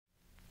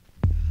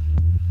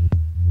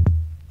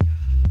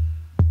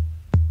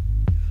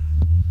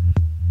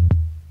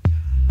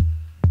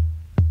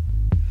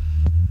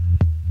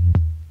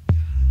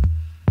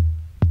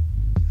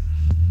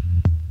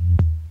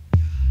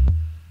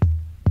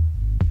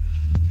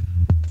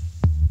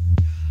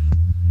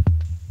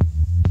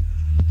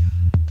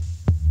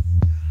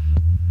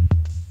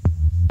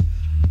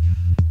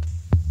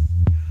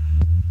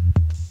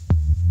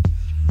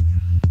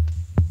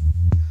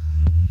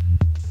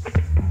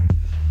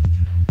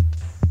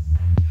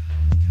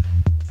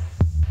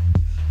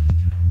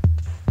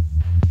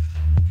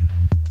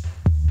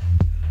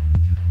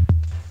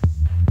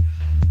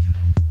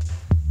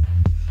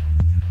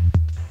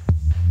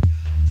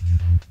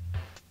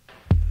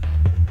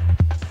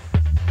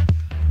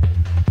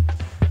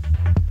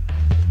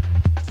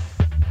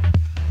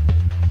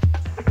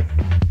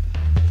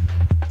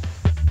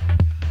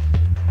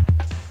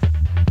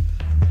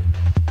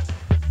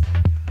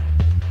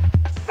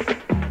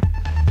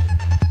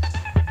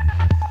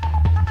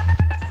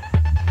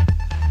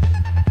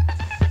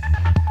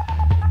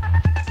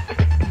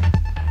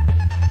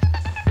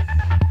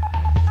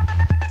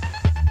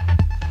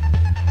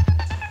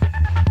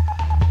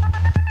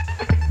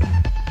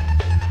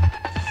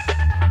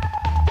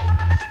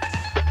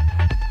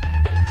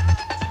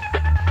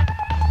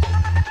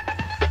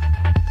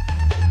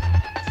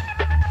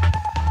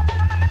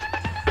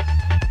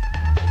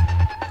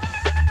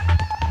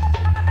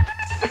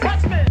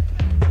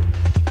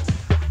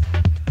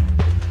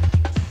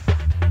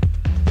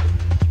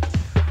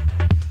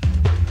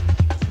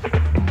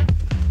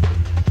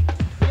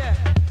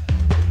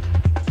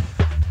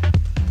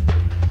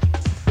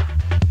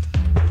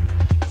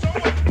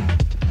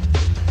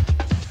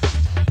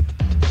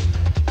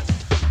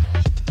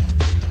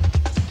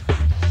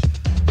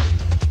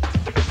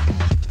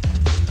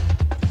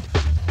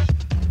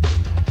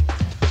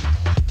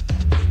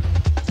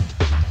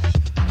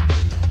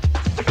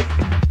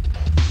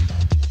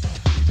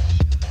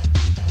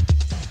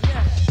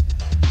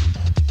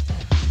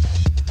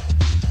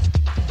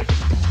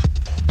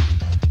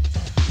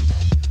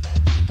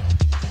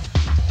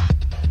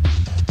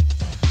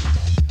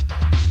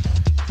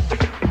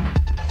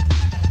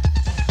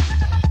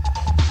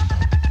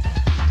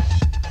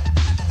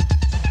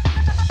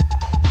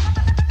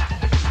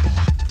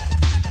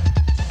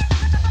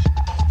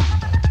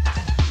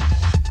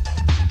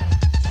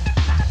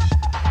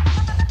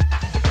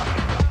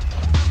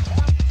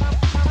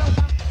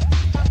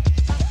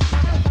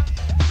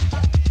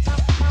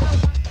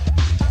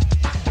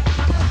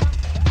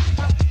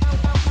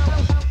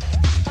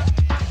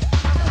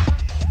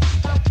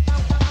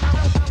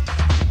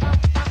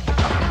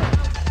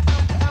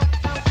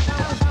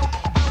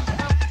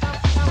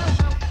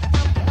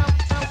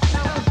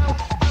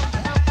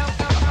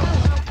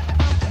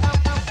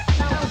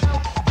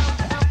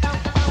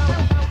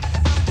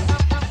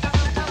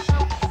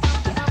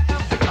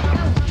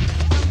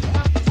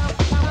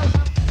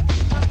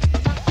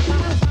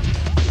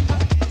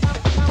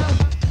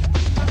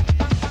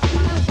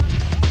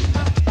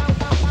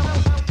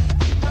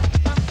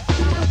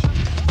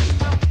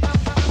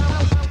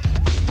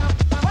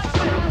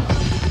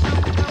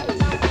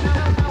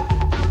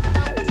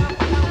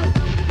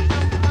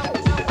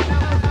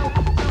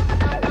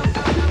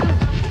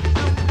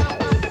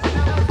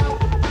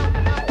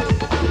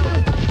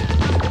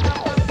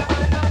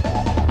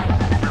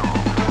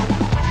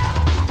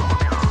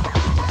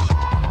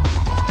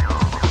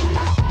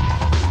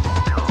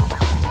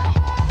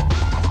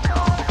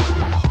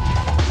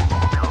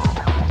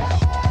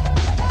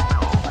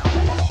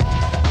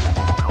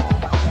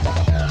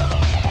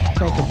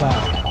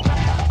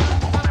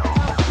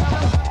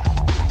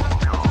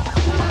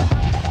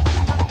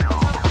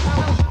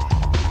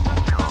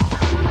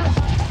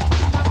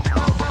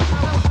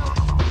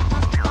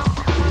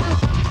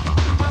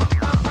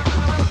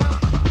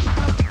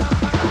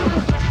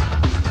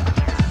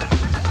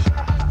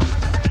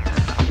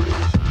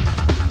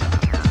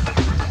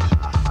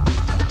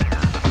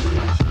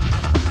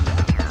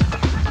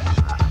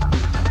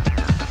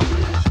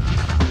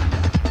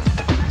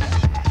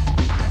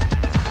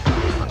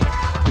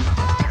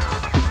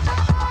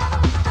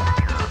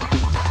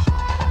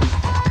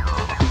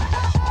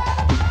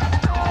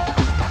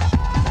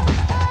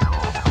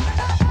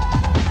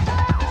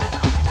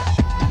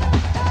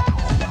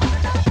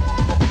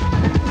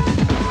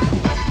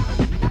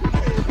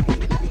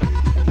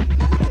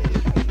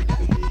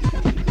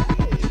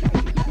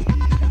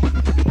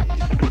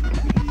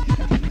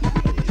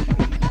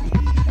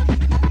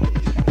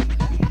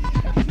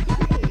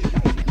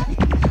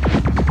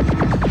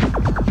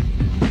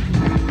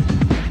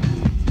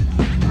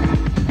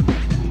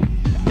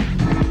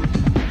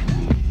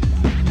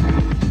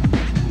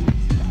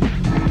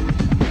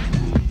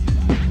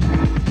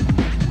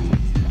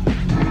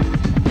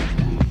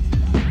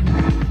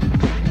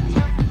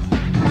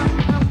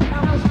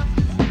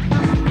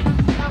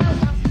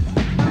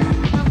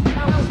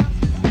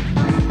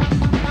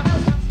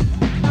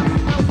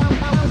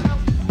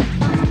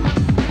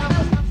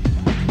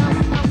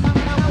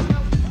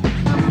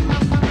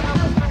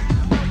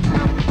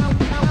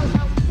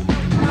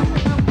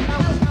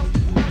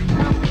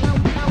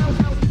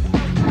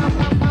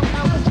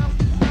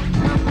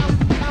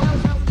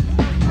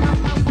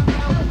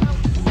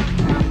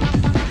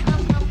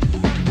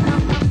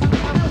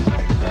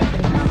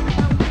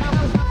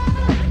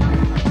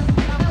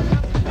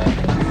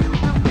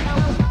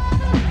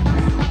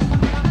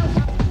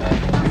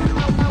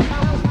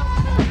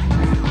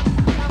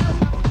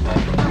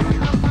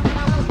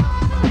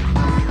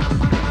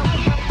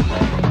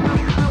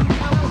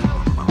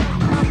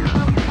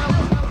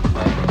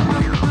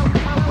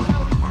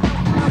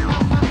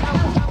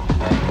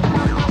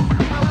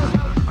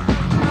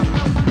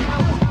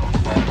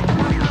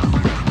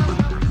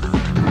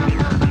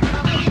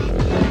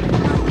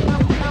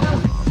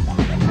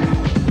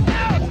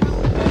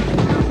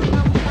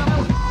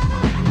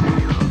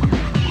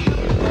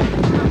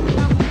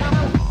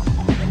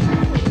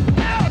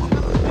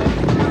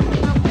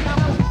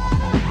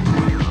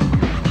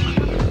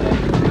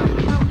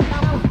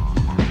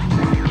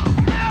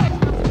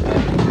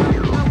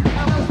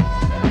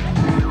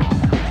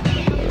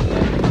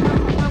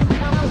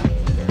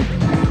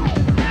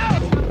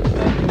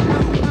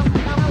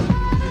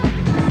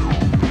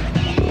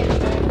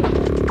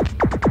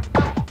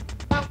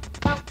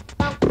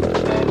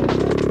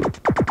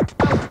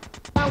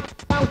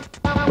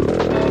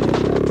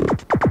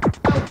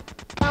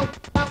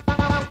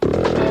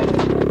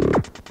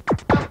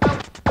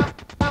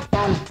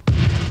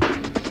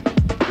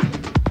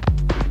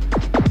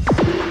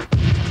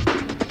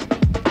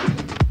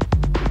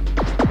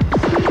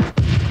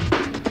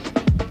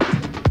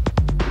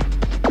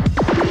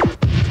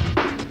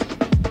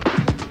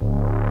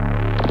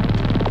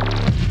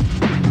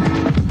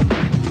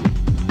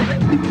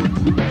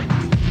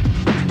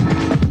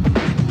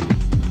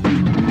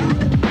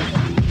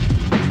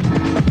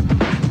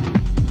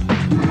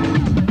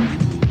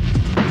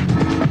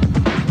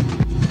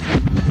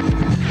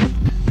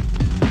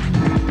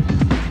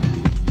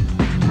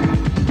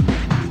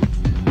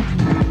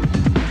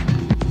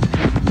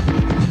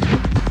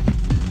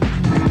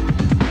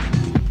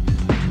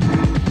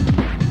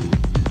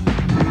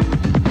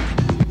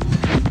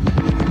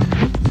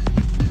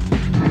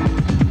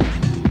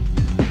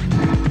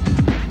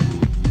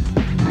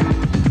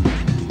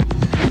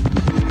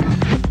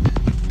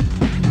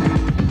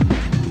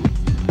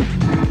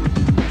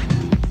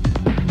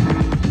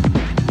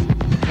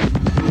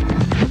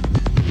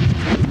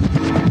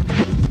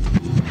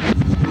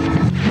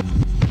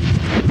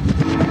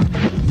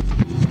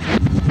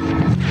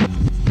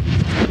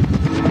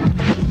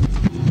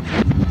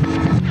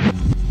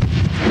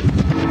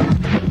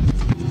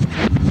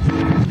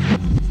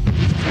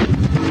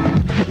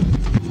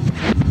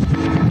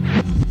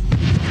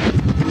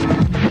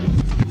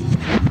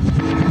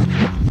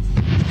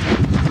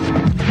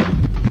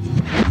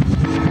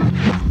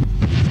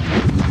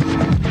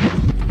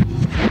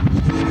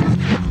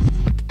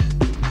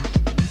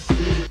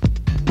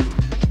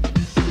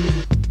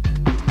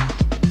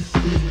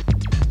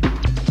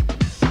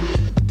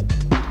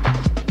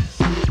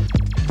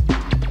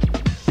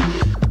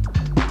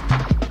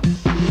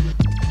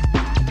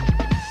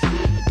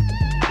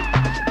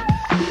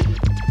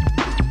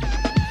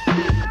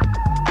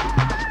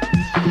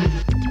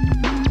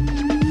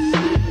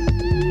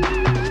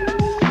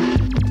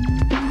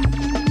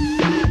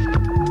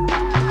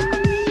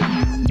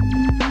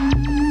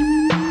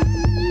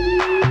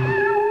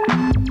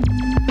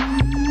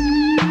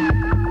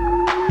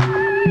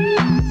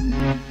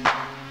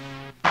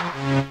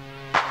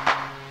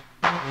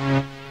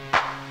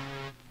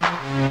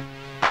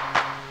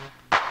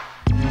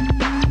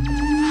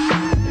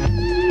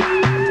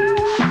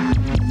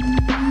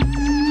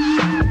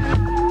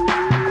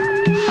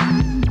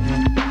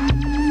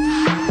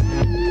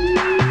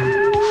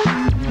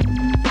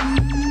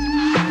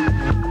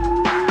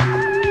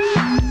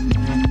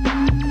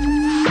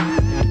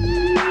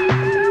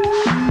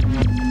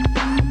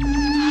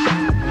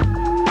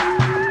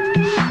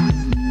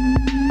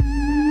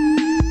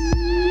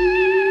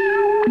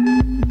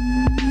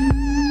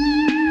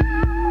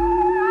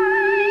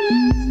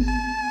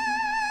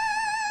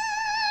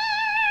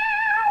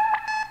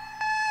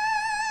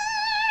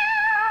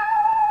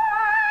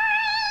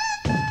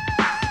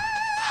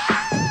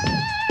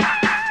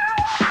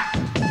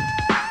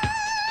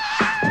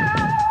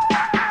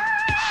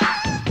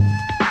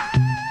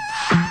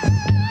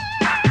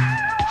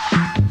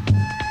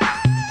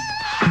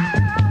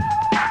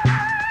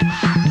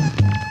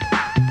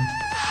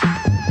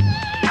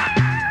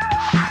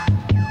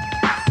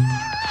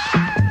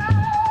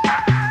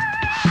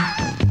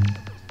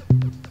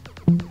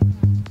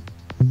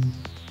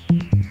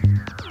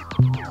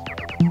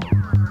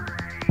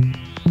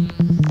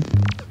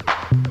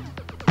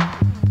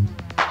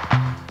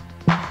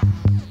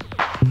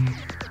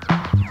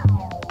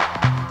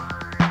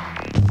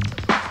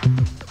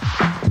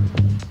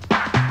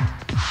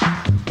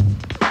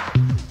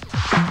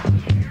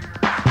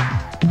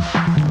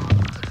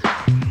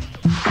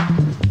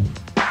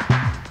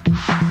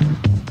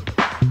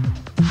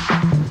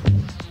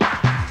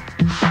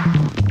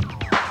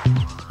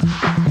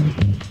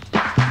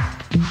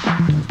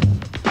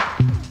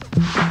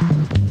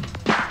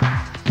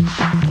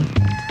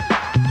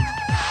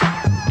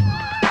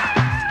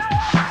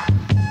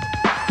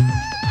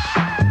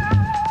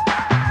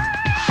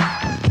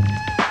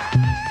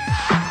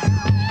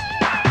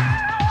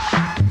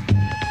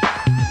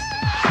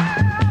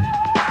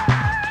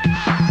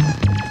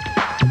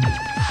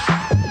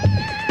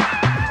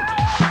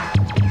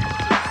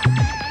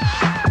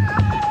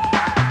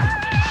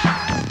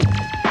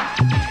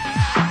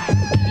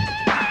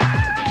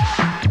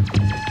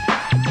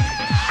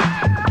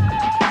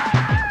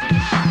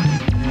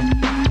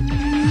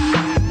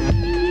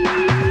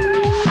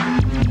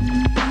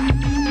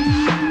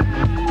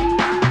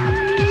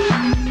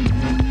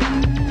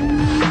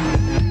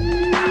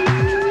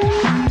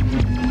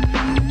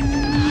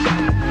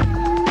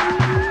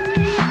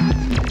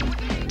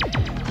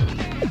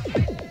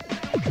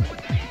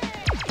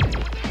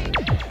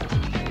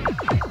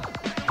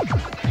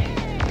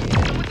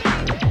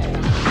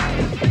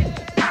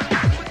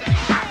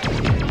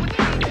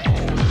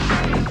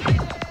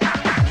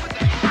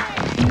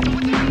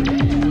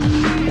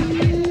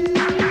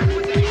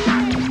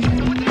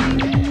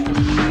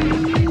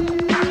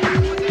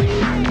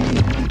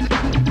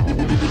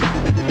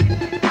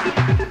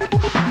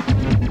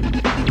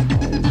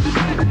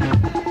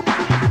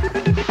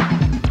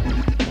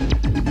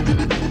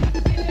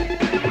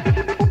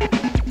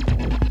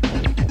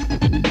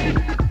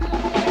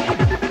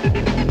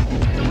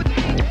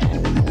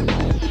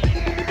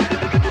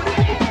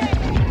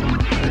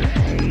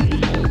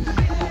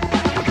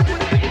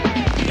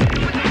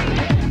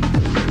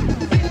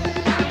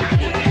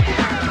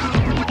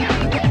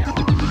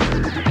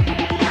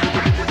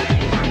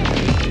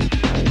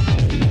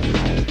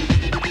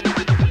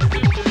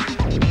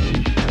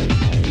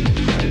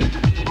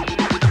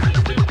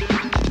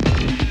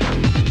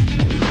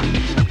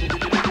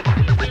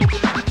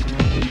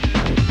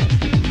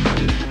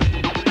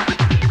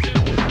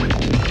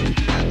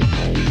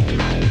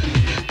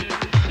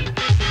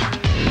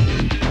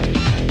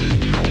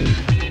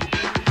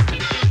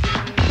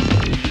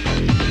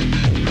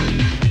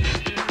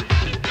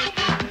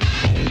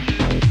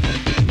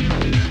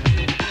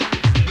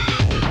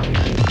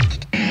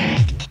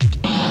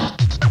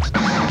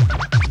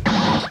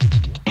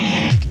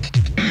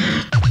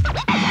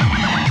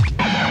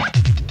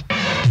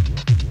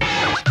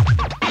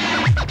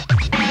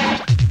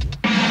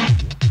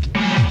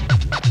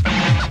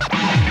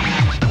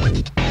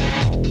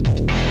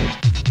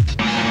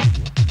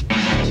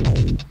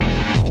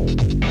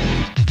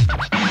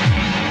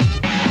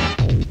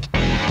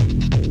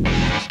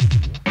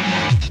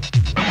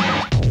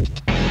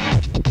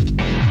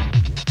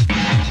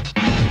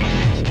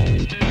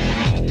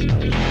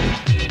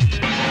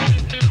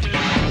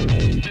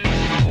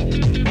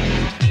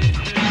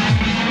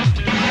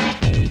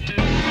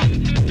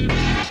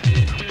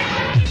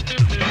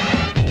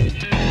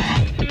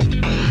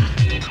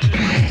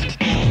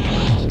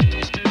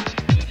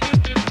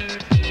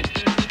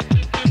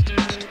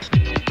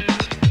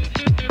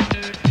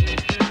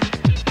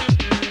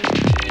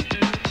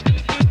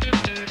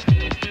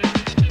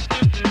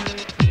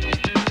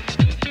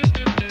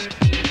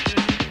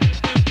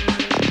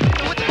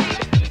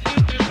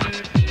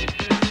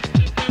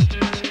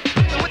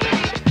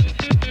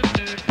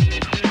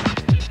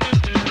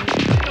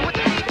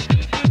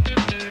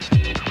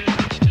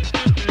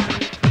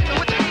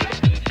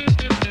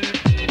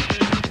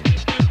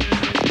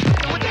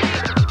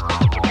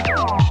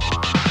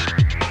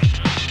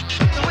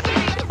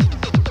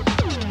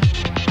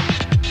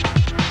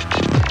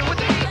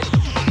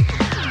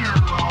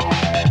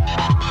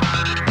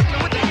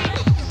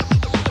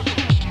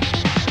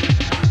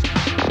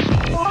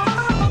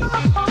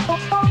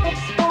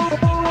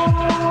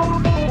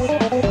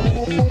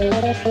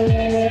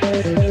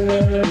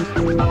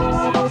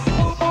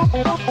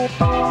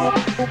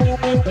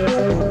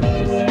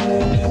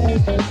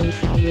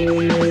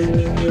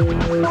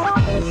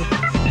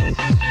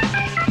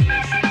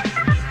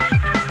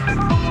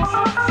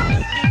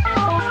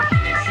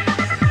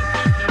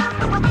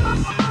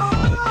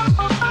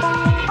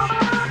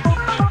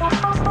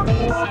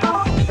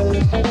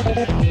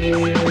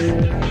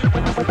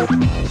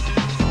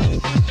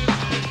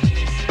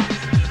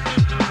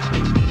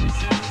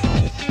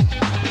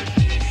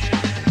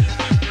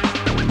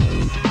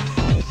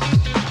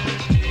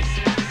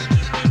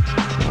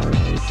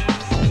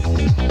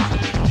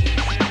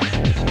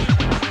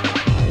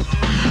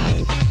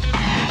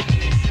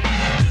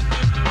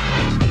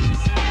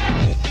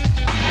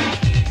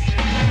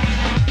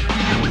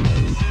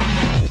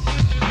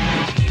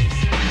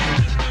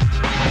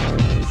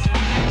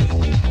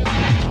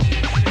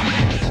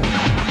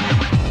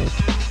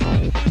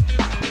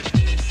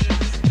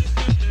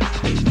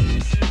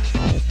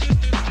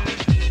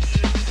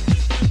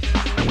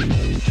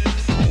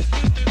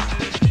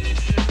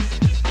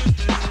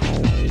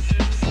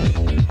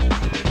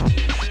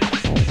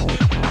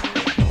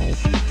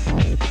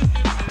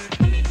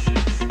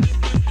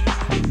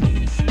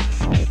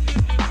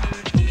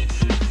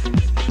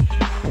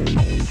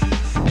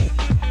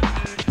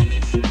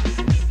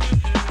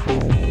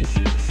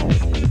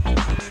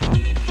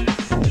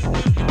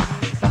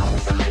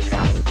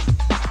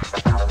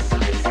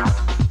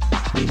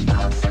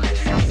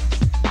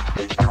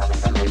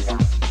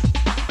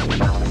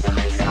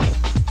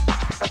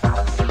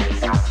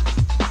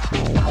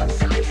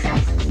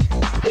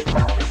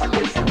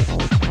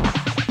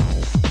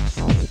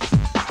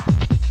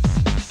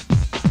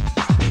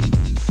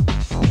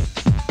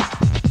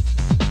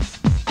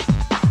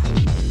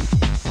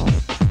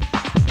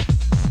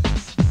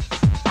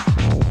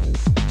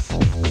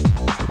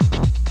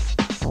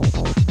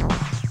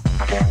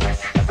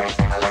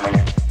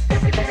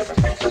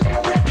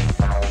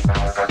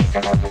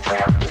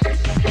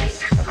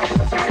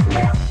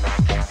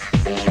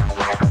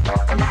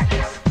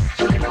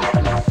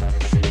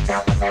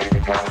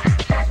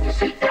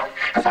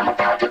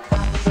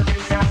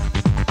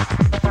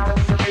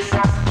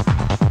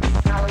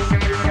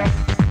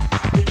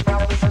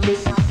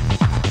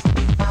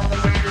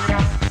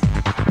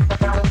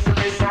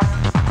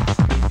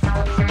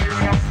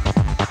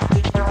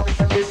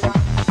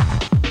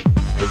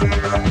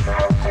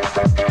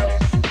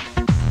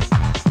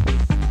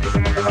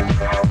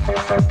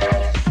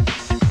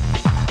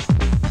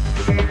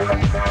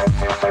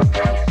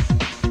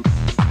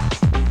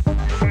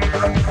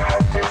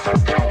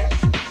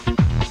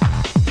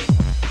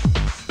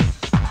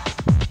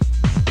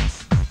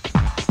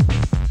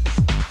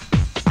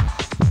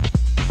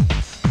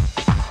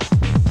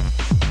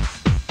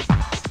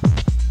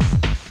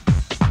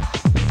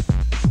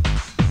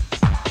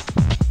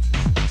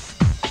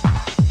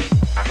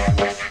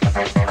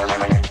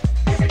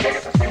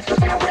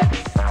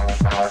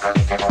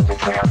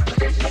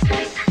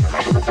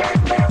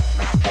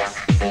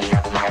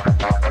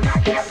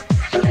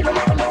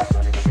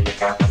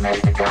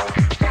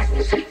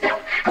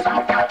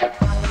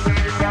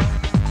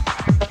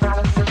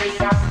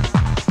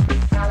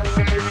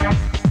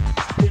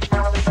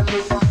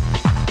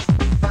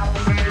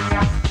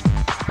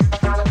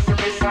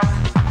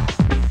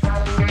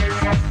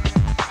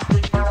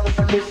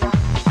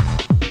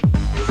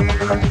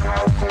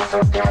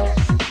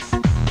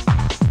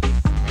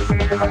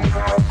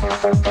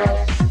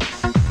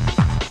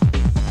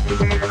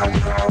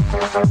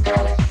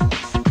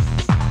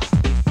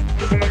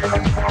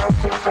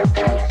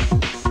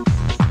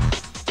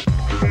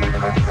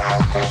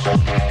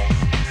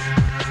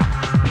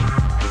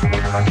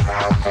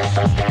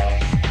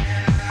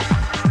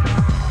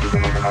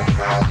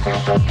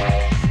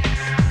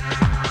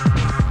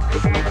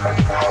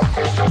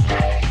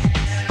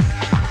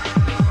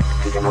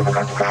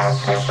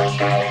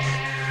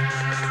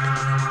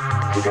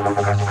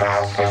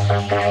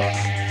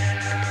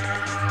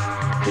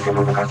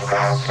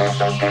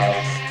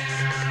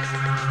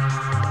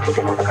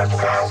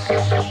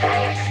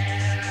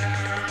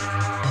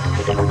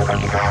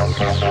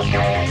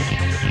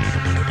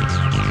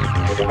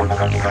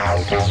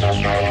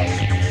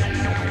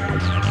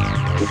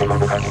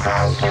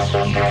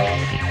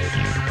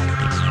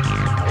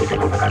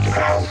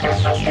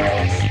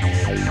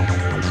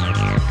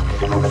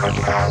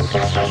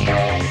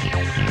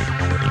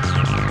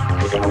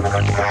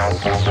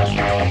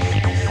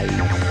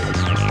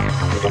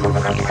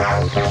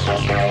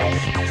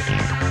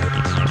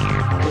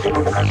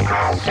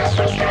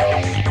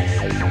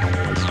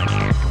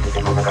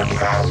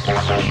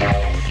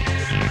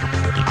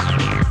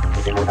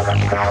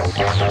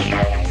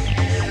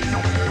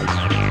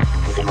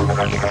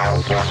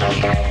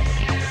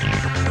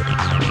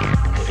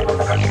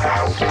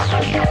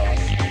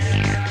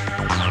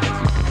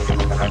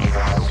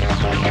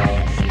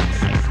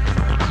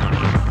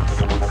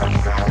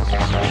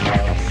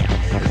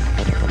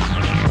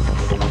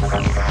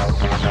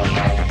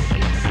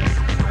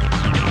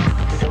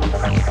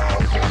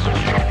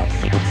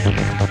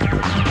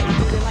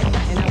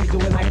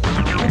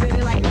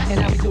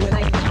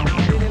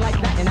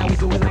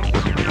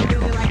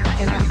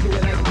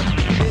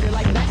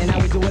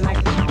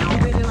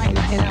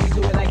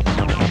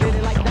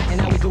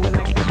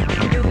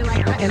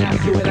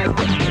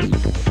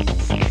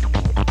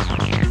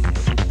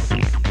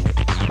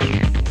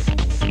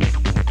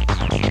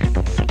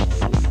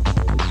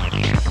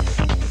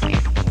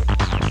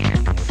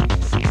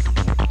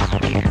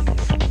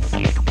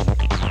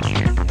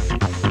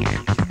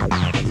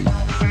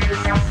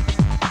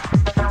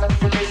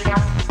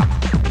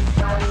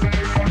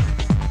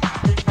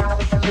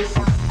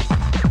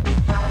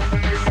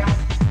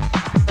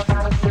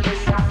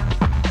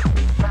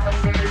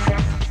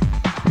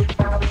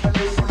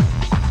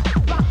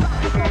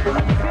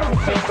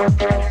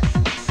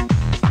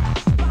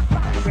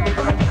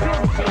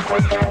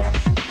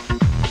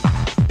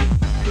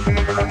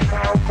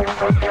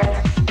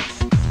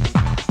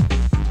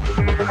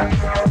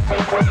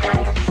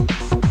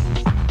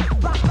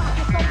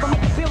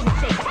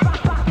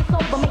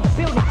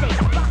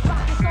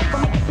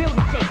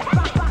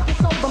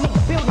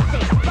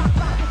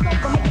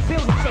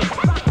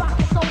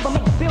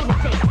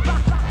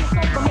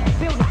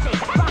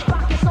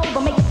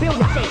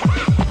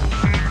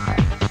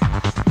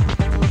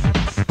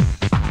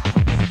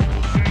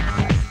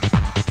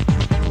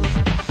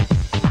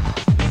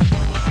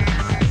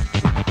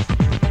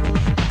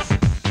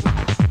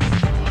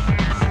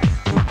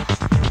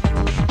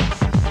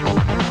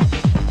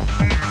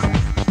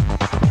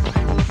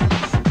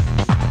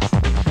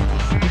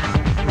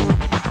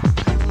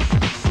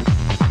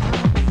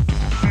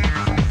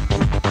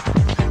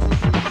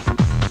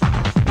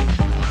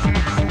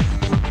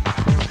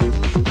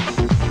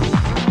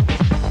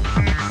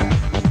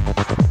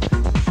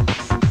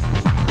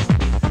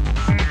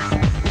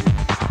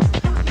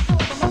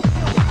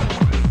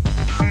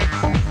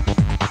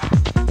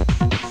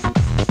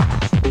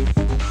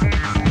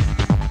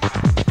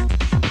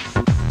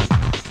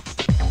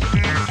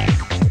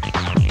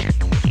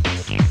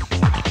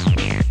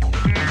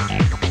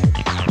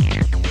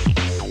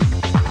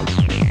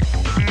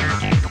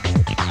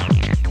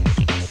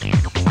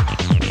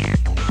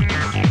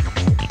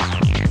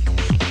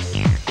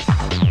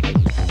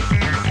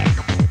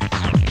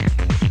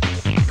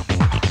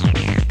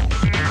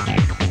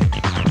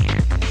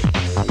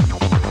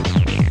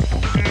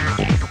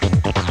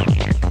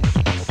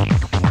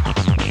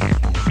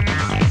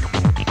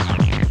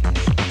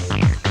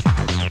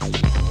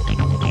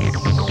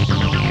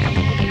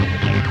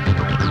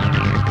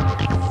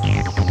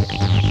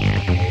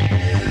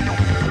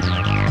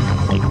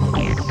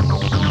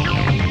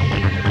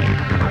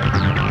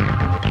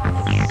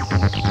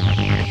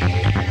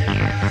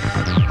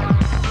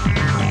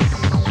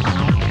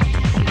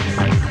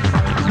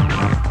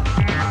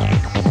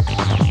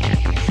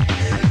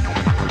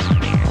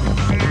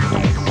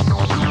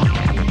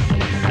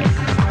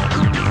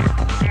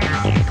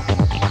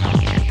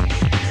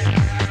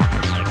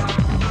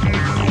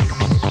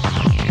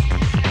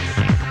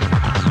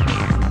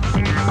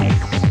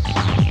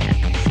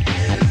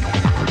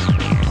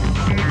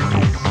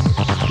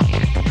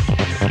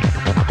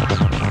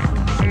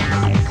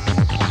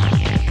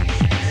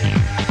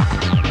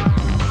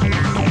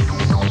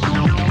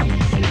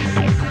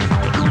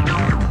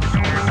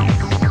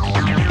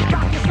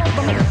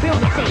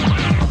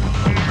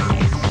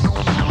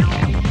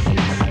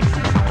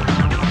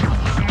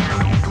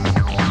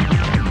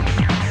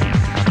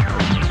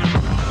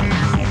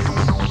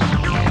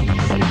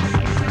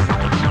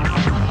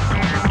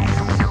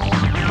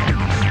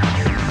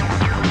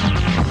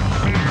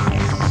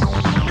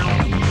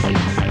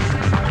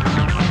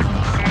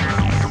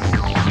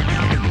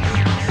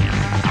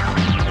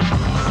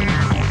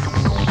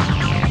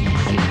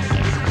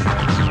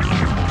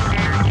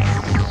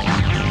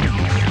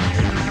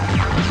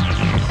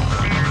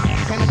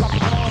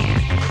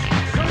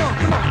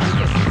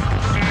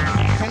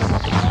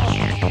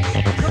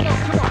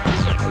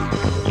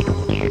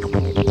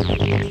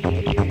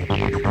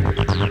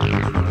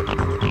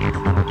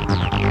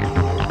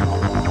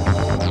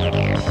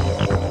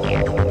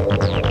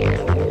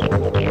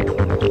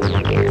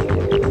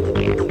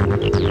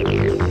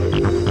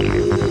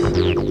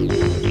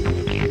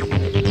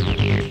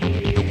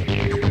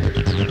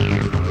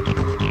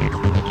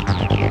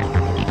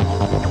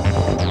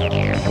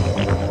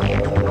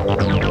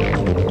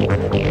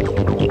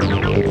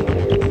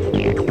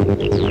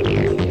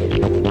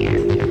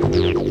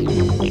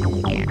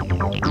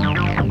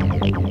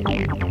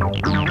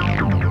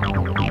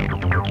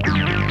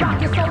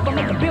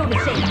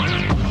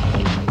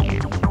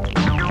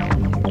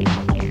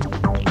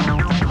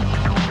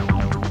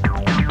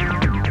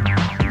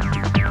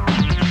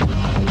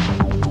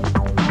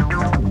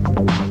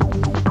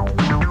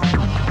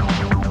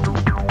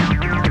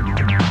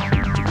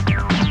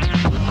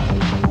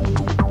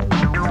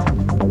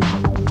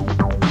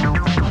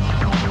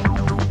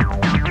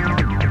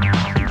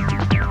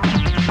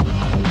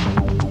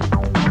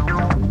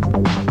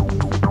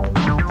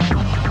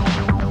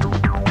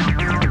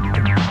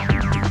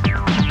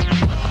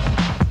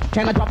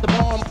Can I drop the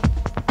bomb?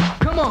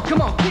 Come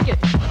on, kick it.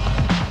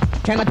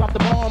 Can I drop the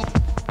bomb?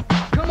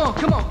 Come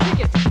on, kick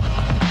it.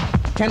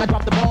 Can I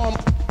drop the bomb?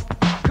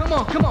 Come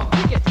on,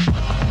 kick it.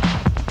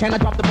 Can I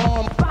drop the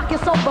bomb? Rock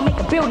is over, make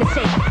the building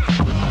shake.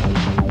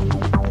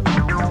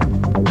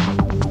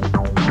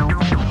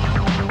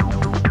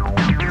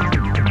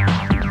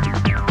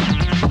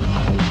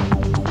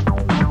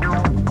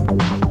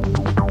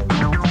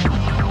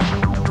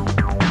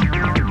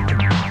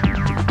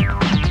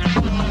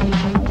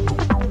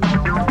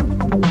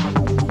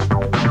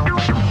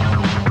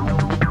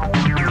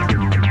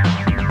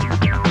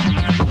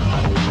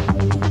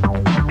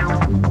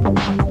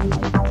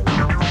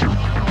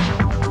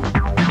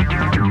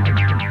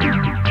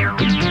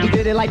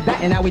 Like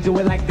that and now we do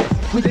it like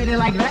this. We did it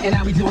like that and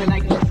now we do it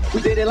like this.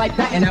 We did it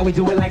like that and now we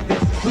do it like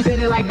this. We did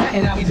it like that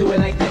and now we do it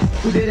like this.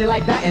 We did it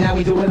like that and now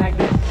we do it like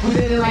this. We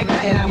did it like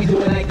that and now we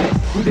do it like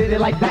this. We did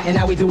it like that and now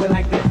we do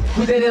it like this.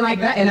 We did it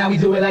like that and now we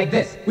do it like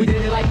this. We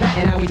did it like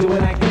that and now we do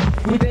it like this.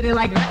 We did it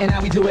like that and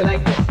now we do it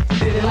like this.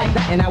 We did it like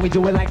that and now we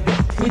do it like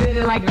this. We did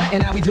it like that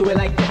and now we do it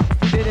like this.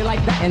 We did it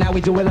like that and now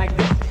we do it like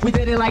this. We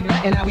did it like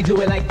that and now we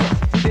do it like this.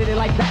 We did it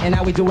like that and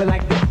now we do it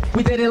like this.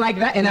 We did it like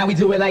that and now we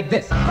do it like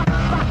this.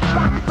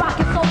 Rock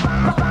is over.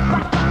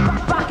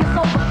 Rock is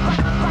over.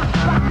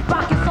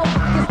 Rock is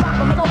over.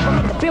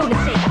 Make the building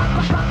shake.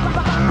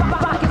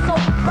 Rock is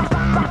over.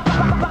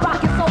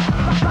 Rock is over.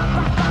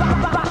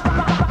 Rock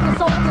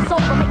is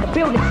over. Make the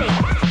building shake.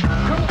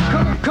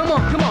 Come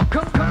on.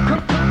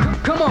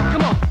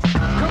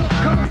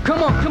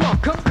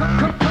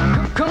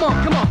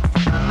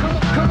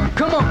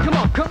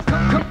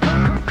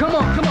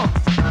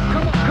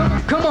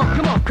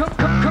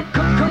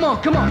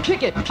 Come on,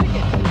 kick it.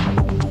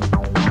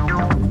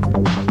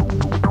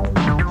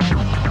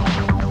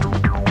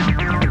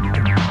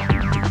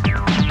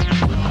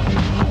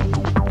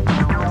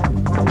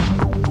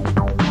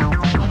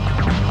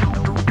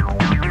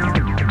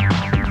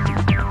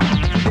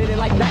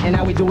 And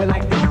now we do it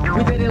like this.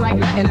 We did it like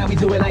that, and now we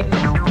do it like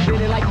this. We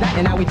did it like that,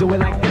 and now we do it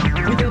like this.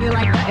 We did it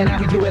like that, and now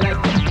we do it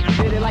like this.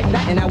 We did it like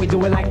that, and now we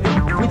do it like this.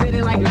 We did it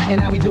like that, and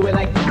now we do it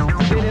like this. We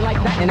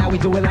did it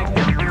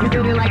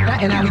like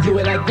that, and now we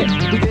do it like this.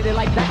 We did it like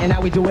that, and now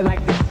we do it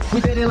like this.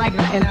 We did it like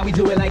that, and now we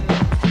do it like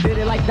this. We did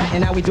it like that, and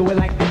now we do it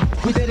like this. We did it like that, and now we do it like this.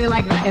 We did it like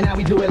that, and now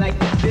we do it like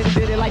this.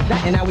 Did it like that,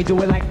 and now we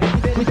do it like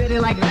this. We did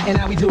it like that, and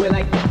now we do it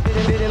like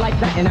this. Did it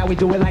like that, and now we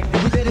do it like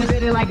this. We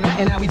did it like that,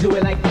 and now we do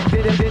it like this.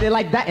 Did it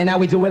like that, and now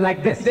we do it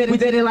like this. We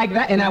did it like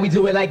that, and now we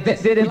do it like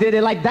this. Did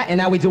it like that, and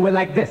now we do it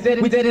like this.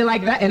 We did it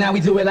like that, and now we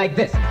do it like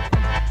this.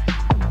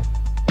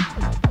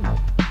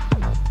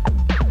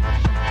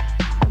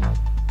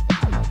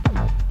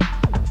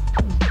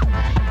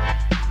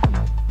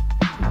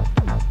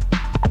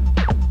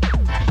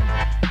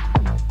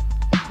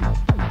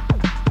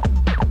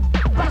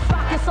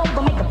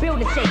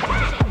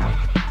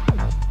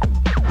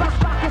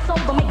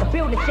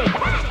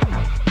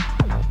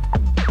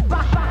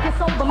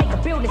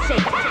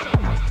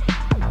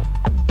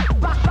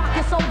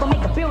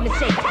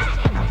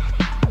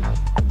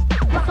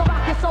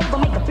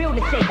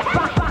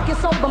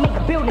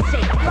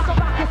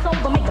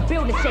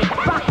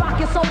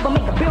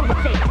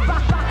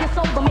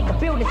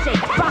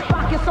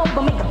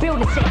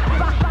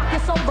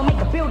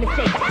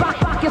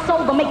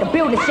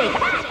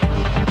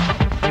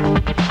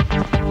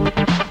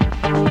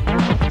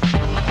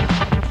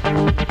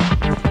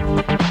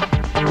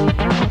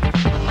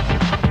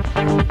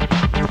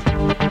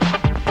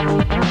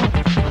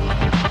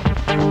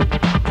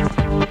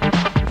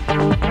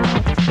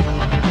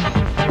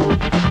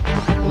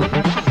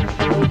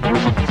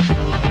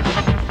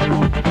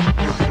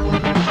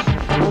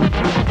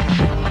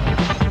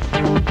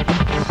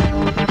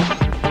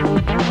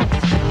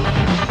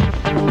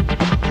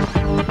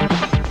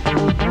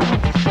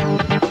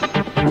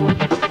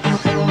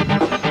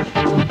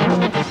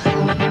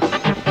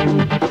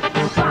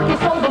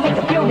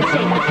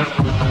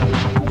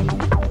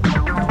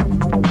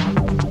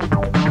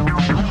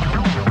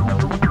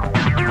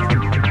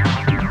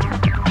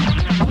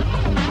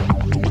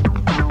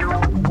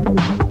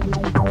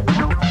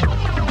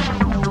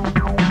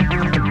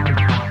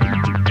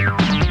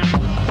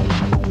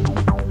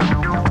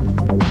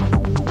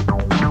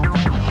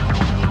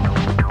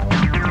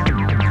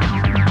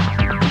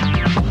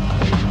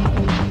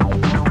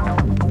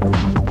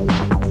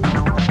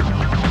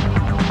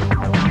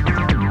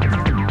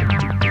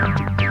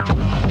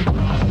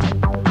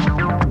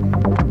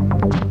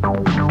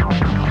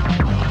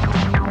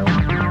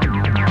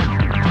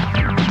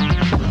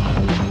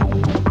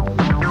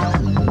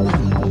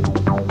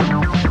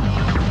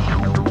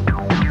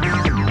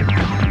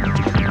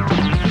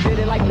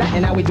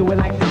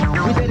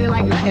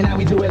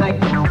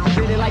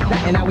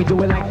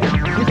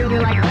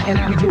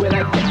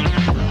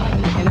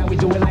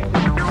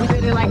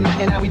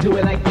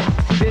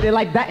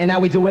 Like that and now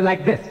we do it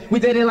like this. We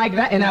did it like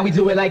that and now we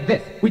do it like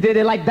this. We did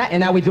it like that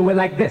and now we do it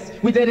like this.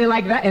 We did it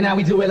like that and now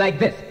we do it like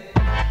this.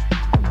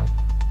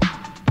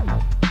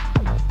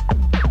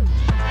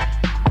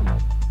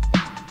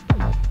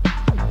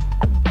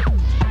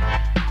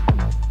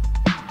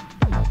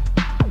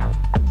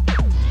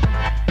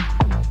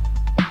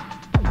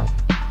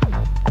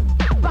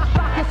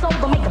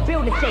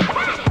 building shake.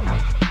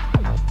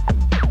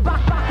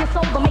 Rock your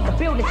soul, gon' make a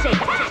building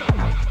shake.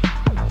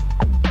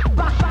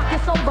 Rock your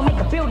soul, gon' make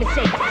a building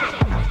shake.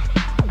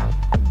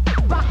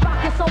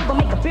 Rock your soul, gon'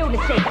 make a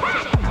building shake.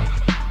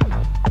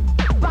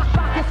 Rock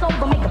your soul,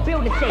 gon' make a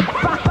building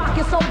shake. Rock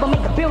your soul, gon'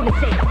 make a building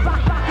shake.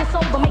 Rock your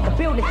soul, gon' make a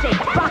building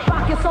shake.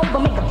 Rock your soul,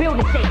 gon' make a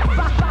building shake.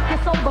 Rock your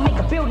soul, gon' make a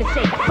building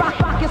shake.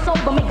 Rock your soul,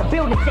 gon' make a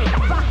building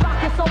shake.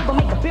 Rock your soul, gon'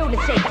 make a building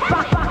shake.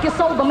 Rock your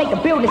soul, gon' make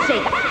a building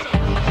shake.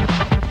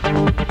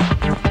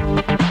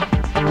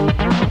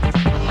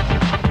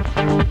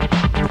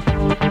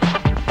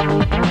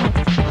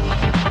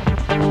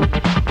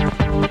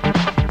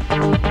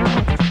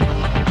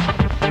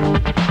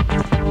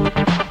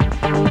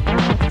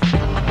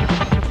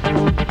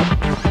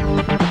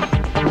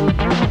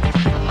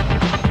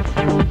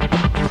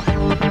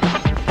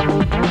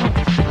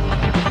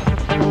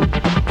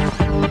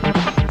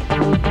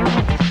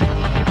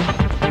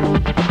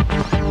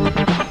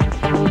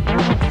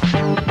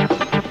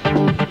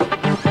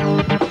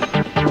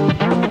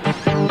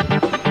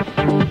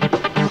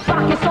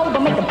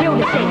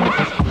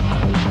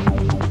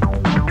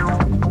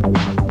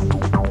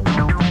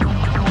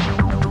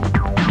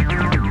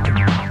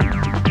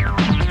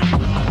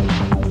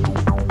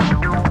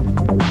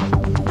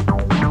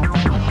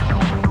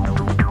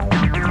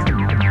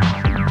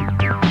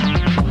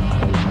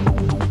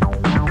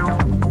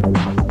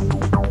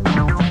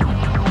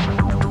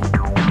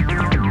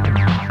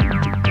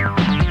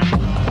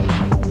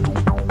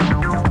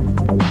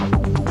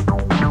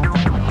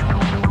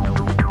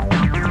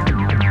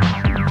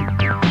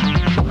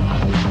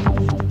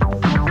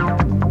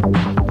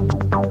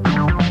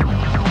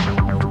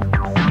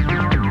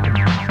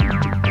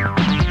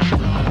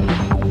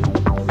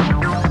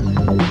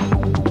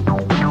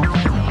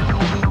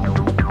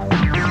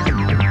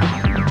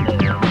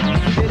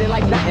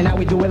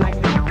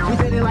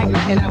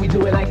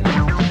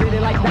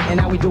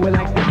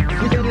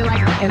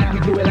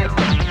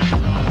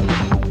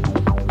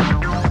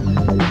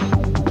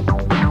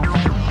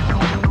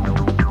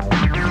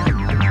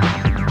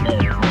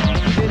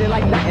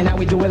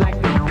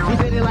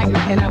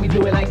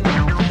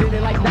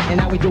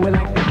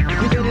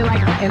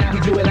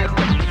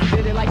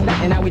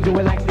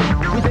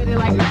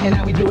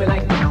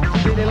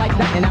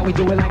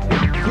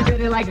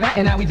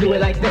 And now we do it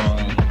like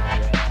this.